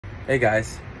Hey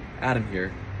guys, Adam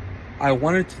here. I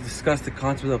wanted to discuss the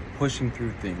concept of pushing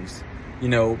through things. You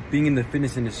know, being in the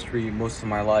fitness industry most of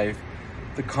my life,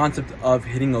 the concept of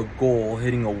hitting a goal,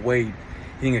 hitting a weight,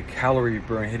 hitting a calorie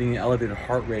burn, hitting an elevated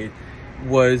heart rate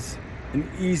was an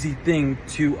easy thing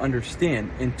to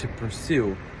understand and to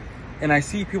pursue. And I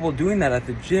see people doing that at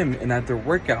the gym and at their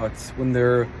workouts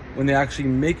when they actually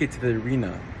make it to the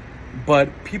arena.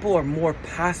 But people are more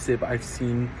passive, I've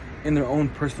seen, in their own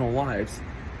personal lives.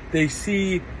 They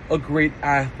see a great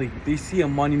athlete, they see a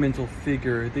monumental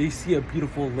figure, they see a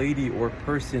beautiful lady or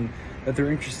person that they're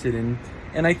interested in,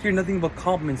 and I hear nothing but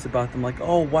compliments about them, like,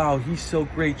 oh wow, he's so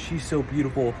great, she's so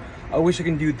beautiful, I wish I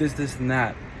can do this, this, and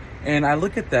that. And I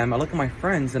look at them, I look at my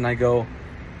friends, and I go,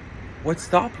 what's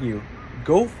stopping you?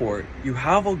 Go for it. You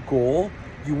have a goal,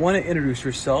 you want to introduce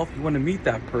yourself, you want to meet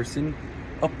that person,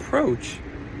 approach.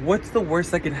 What's the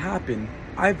worst that can happen?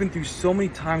 I've been through so many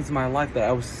times in my life that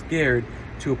I was scared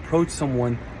to approach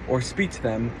someone or speak to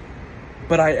them,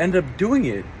 but I ended up doing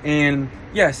it. And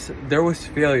yes, there was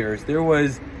failures, there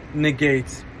was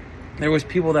negates, there was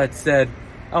people that said,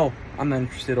 oh, I'm not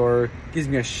interested, or gives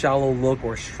me a shallow look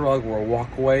or shrug or a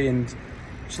walk away. And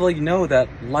just to let you know that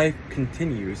life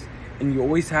continues and you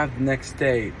always have the next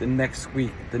day, the next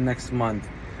week, the next month.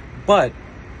 But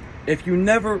if you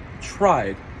never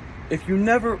tried, if you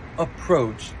never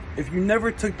approached, if you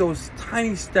never took those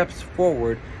tiny steps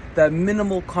forward, that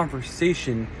minimal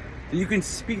conversation, that you can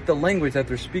speak the language that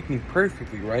they're speaking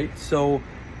perfectly, right? So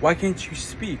why can't you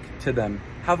speak to them,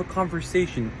 have a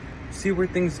conversation, see where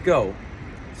things go?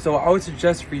 So I would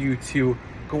suggest for you to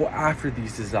go after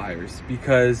these desires,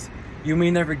 because you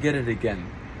may never get it again.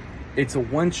 It's a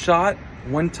one shot,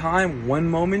 one time, one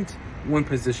moment, one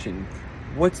position.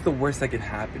 What's the worst that can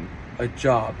happen? A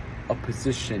job, a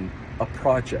position, a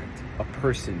project, a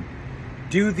person.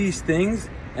 Do these things,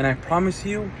 and I promise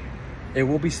you, it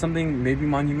will be something maybe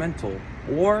monumental.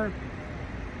 Or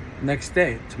next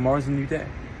day, tomorrow's a new day.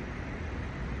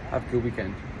 Have a good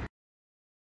weekend.